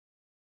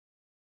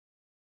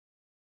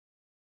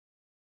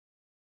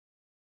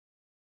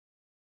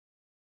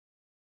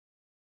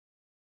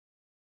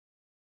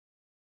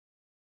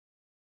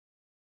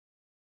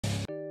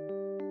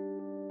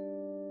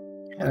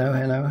Hello,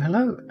 hello,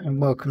 hello, and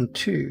welcome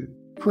to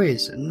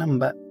quiz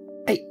number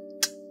 8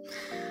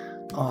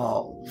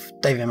 of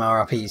Dave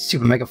MRP's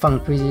Super Mega Fun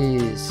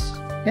Quizzes.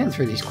 Getting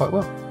through these quite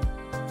well.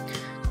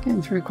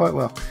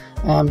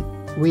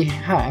 We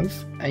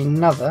have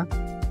another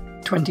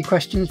 20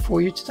 questions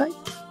for you today.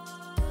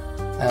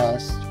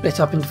 Split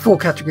up into 4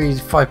 categories,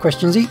 5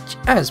 questions each,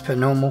 as per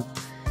normal.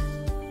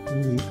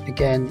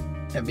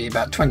 Again, it'll be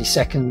about 20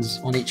 seconds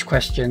on each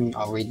question.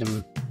 I'll read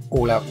them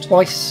all out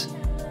twice.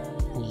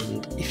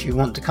 And if you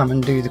want to come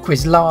and do the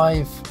quiz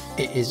live,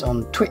 it is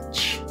on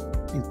Twitch,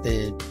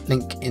 the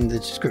link in the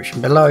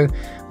description below,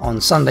 on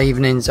Sunday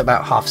evenings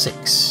about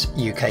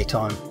 6:30 UK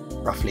time,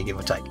 roughly, give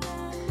or take.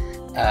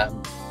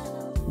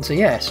 So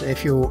yeah, so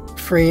if you're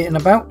free and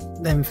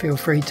about, then feel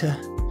free to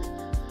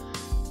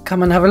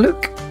come and have a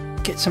look,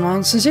 get some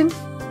answers in.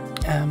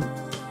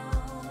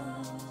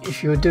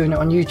 If you're doing it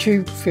on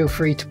YouTube, feel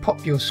free to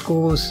pop your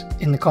scores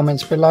in the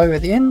comments below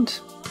at the end.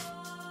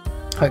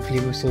 Hopefully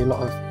we'll see a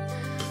lot of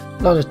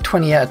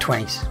 20 out of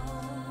 20s.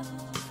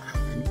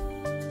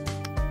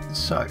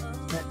 So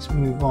let's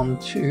move on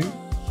to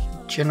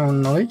general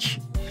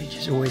knowledge, which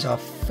is always our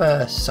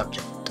first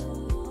subject.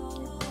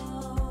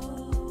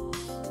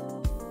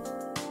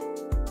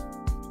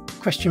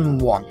 Question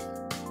 1.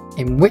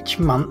 In which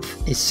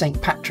month is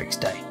St. Patrick's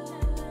Day?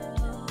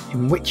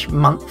 In which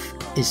month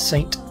is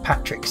St.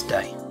 Patrick's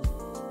Day?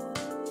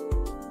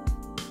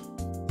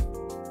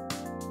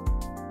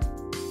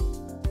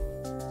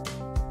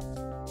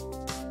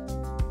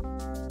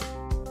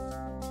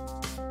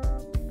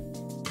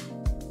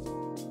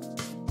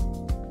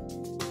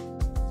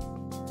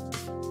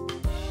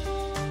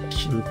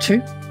 Question 2.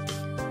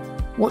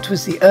 What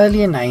was the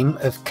earlier name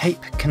of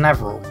Cape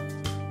Canaveral?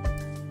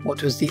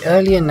 What was the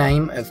earlier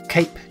name of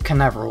Cape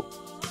Canaveral?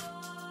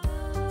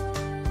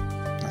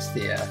 That's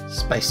the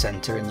Space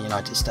Center in the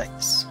United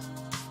States.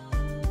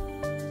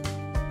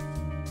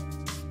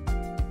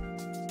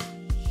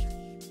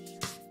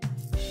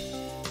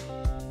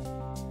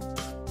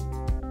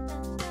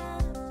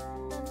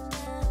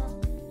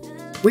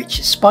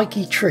 Which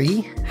spiky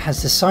tree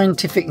has the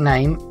scientific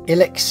name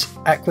Ilex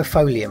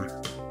aquifolium?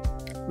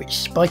 Which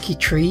spiky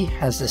tree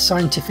has the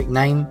scientific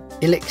name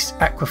Ilex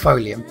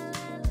aquifolium?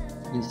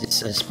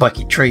 It's a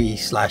spiky tree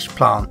slash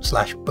plant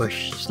slash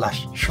bush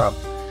slash shrub.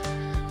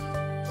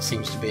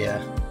 Seems to be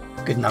a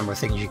good number of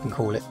things you can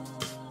call it.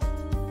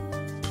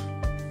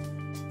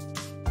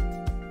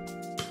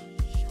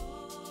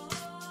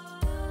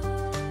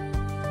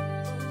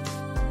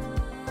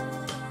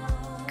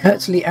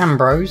 Curtly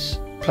Ambrose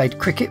played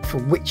cricket for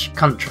which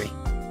country?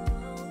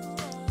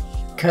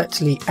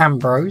 Curtly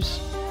Ambrose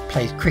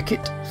played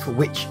cricket for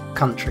which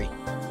country?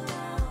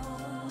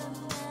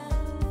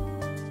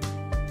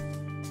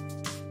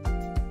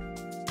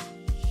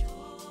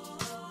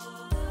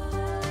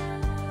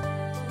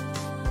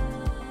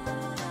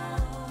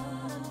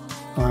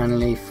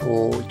 Finally,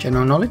 for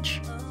general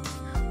knowledge,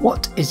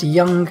 what is a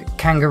young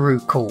kangaroo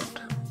called?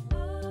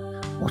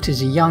 What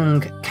is a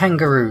young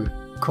kangaroo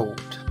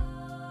called?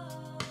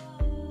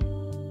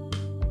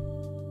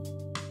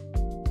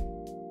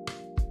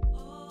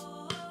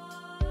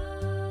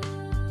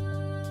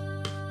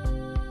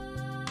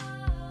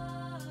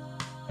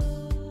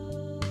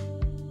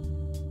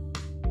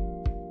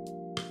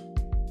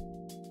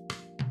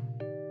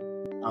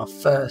 Our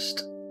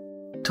first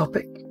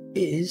topic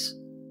is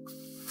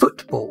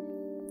football,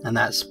 and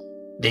that's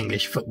the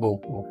English football,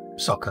 or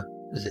soccer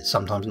as it's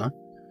sometimes known.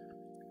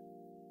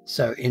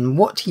 So in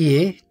what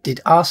year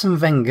did Arsene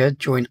Wenger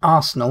join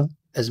Arsenal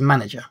as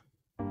manager?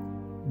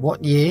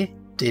 What year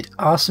did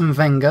Arsene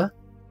Wenger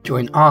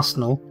join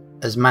Arsenal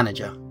as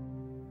manager?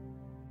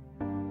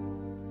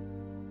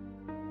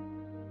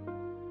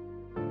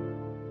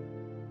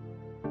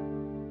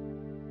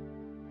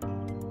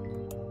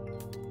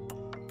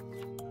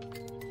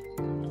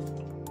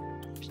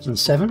 Question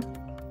 7.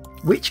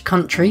 Which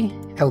country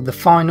held the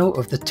final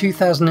of the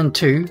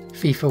 2002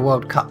 FIFA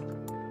World Cup?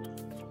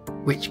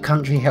 Which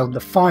country held the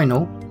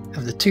final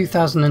of the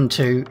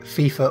 2002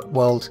 FIFA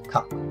World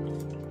Cup?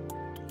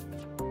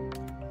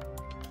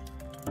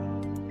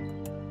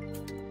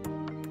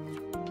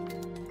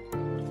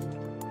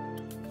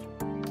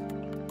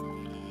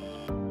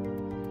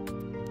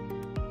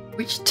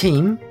 Which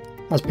team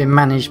has been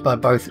managed by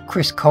both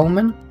Chris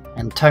Coleman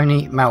and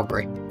Tony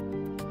Mowbray?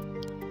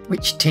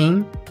 Which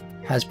team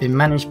has been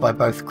managed by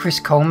both Chris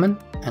Coleman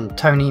and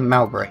Tony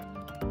Mowbray?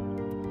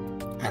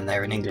 And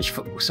they're an English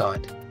football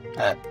side.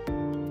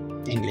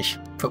 English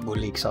Football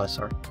League side,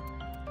 sorry.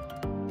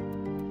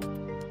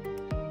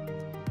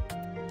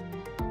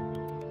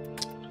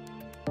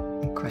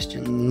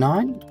 Question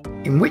 9.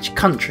 In which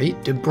country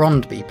do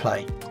Brondby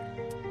play?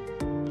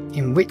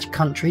 In which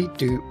country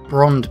do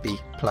Brondby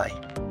play?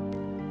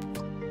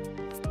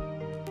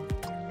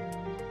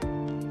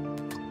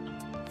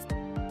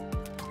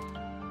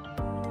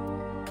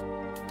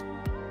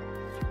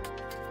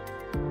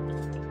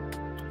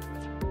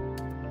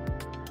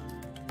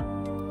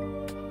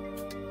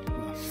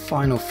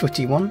 Final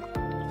footy one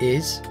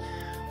is,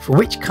 for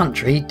which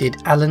country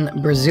did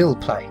Alan Brazil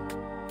play?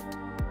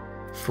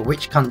 For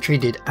which country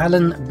did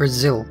Alan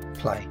Brazil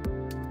play?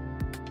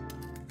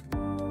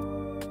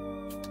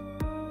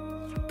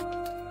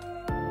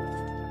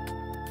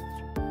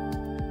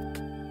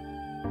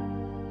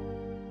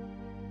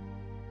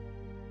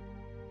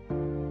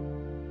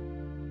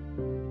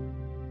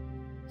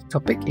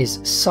 Topic is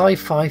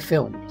sci-fi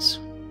films.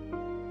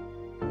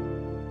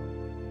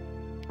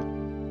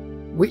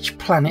 Which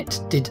planet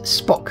did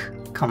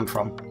Spock come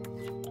from?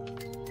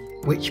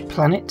 Which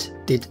planet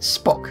did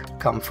Spock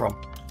come from?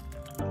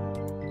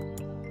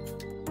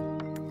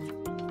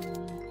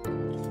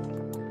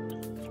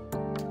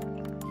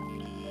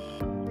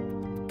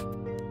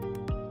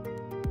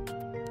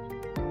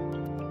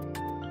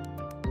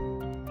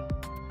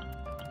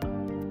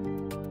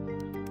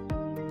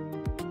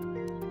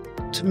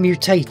 What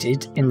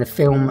mutated in the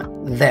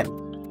film Them?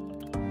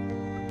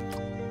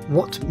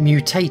 What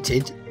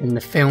mutated in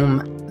the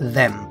film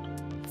Them?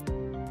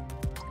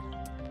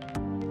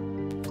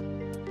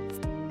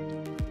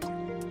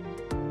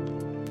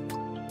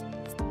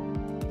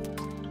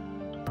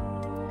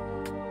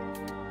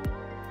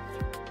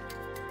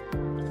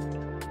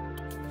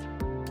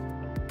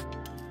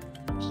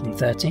 Question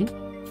 13.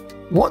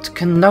 What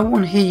can no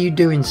one hear you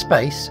do in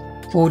space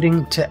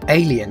according to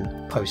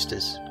Alien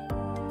posters?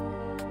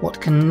 What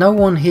can no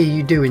one hear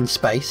you do in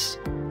space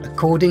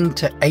according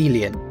to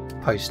Alien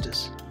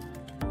posters?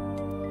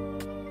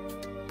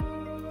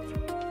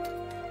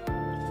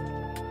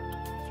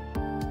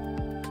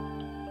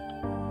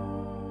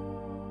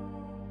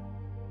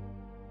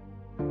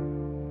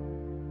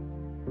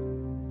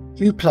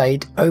 Who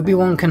played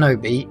Obi-Wan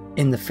Kenobi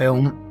in the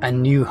film A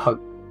New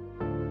Hope?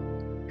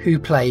 Who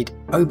played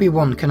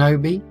Obi-Wan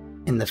Kenobi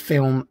in the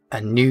film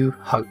A New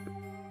Hope?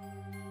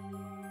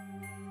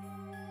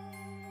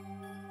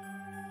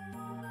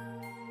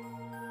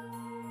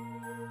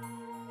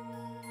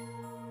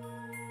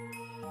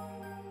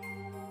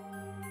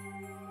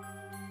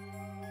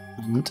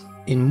 And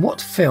in what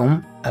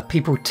film are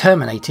people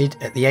terminated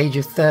at the age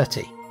of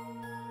 30?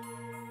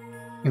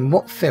 In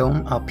what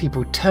film are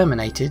people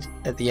terminated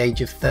at the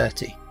age of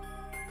 30?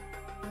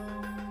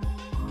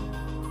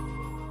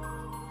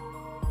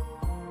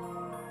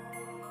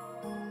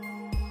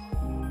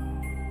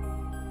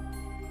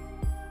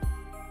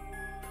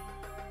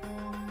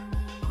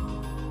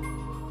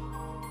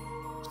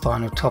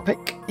 Final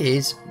topic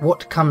is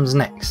what comes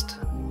next.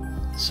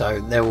 So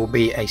there will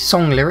be a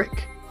song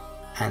lyric,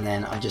 and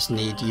then I just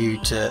need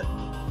you to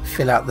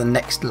fill out the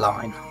next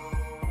line.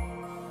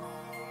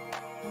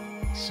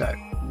 So,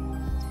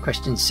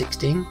 question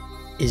 16.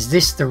 Is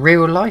this the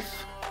real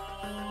life?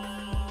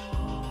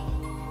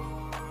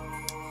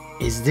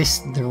 Is this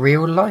the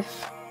real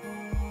life?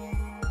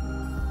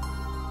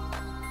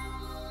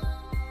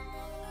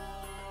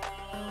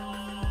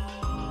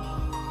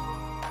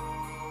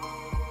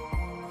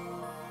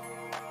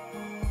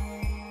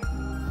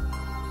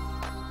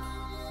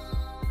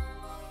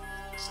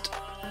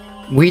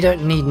 We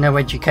don't need no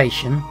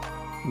education.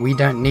 We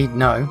don't need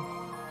no.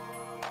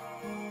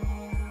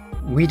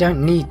 We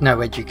don't need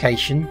no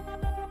education.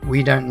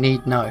 We don't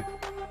need no.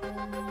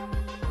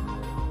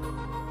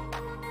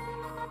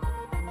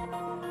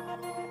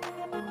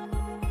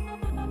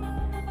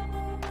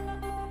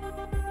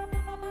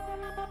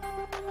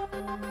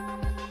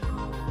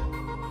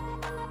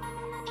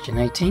 Question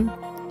 18.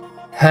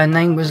 Her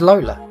name was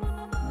Lola.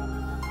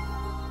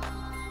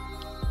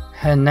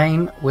 Her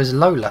name was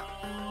Lola.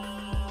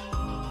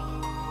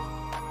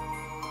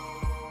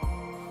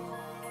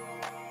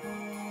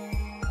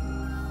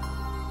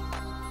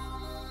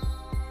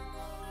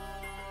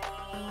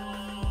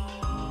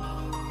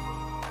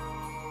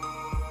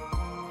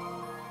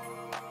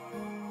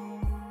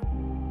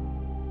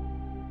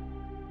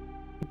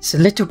 It's a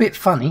little bit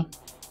funny.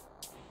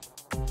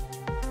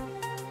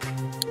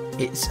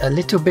 It's a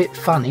little bit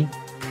funny.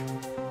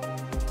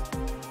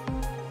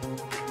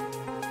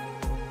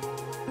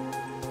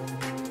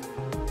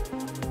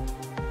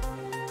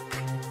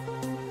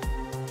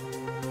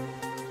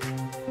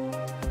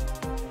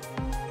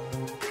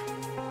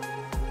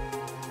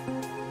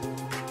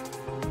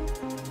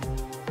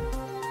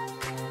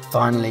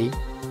 Finally,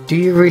 do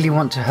you really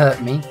want to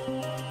hurt me?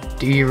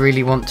 Do you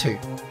really want to?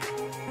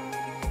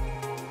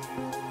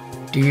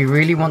 Do you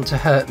really want to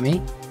hurt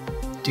me?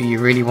 Do you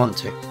really want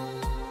to?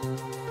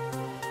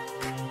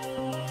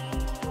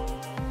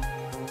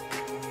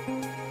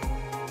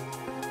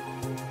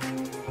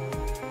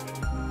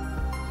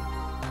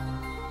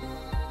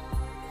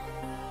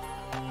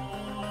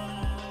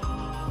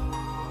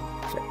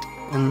 Perfect.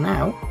 And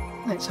now,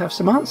 let's have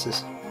some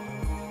answers.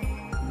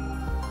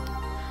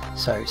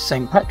 So,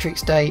 St.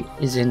 Patrick's Day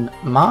is in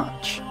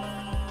March.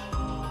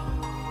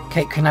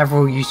 Cape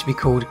Canaveral used to be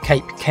called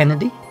Cape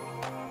Kennedy.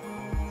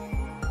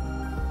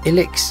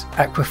 Ilex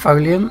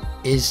aquifolium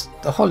is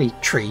the holly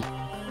tree,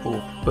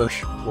 or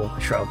bush, or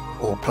shrub,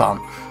 or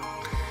plant.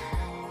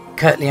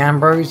 Curtly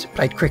Ambrose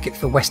played cricket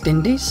for West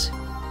Indies,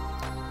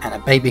 and a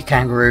baby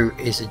kangaroo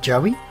is a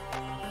joey.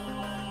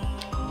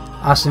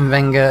 Arsene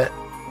Wenger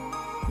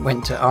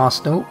went to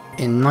Arsenal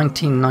in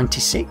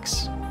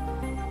 1996.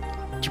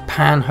 Japan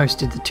Japan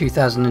hosted the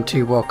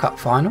 2002 World Cup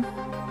final.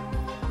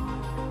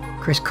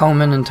 Chris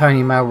Coleman and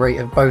Tony Mowbray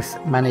have both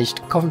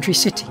managed Coventry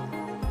City.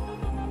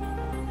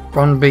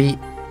 Brondby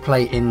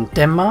play in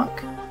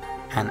Denmark,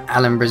 and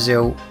Alan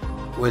Brazil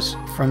was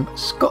from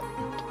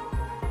Scotland.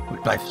 We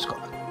play for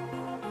Scotland.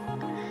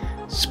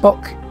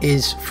 Spock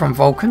is from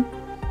Vulcan.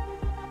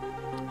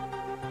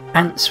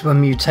 Ants were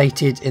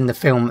mutated in the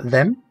film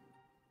Them.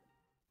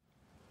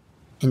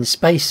 In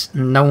space,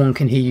 no one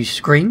can hear you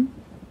scream.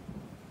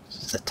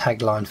 This is the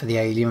tagline for the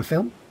Alien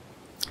film.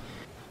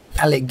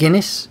 Alec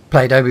Guinness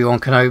played Obi-Wan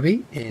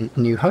Kenobi in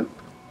New Hope.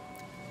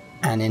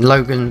 And in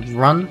Logan's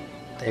Run,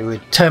 they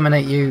would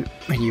terminate you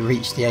when you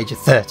reach the age of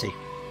 30,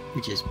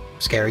 which is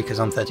scary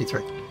because I'm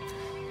 33.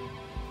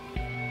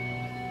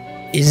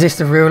 Is this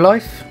the real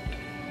life?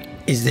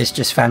 Is this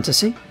just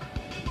fantasy?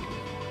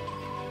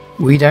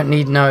 We don't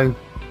need no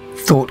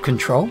thought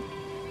control.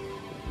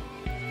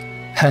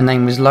 Her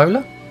name was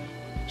Lola.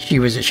 She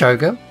was a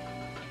showgirl.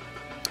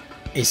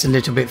 It's a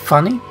little bit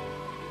funny,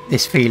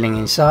 this feeling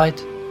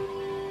inside.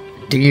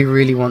 Do you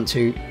really want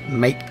to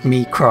make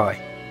me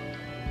cry?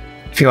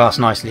 If you ask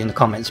nicely in the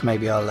comments,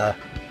 maybe I'll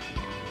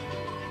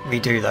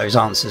redo those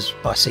answers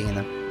by singing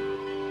them.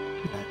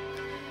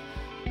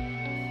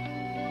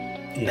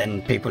 And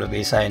then people will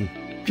be saying,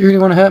 do you really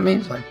want to hurt me?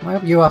 It's like,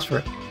 well, you asked for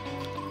it.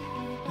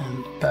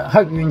 But I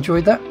hope you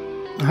enjoyed that.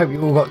 I hope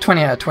you all got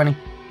 20 out of 20.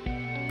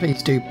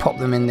 Please do pop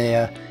them in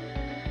the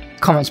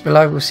comments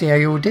below. We'll see how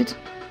you all did.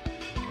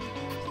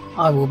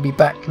 I will be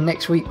back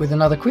next week with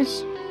another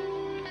quiz.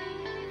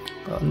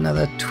 Got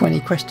another 20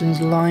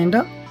 questions lined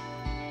up.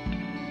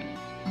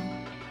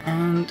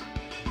 And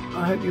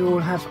I hope you all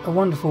have a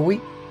wonderful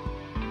week.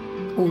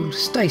 All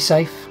stay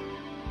safe.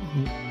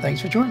 And thanks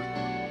for joining.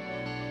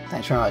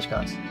 Thanks very much,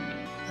 guys.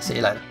 I'll see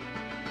you later.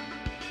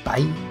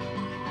 Bye.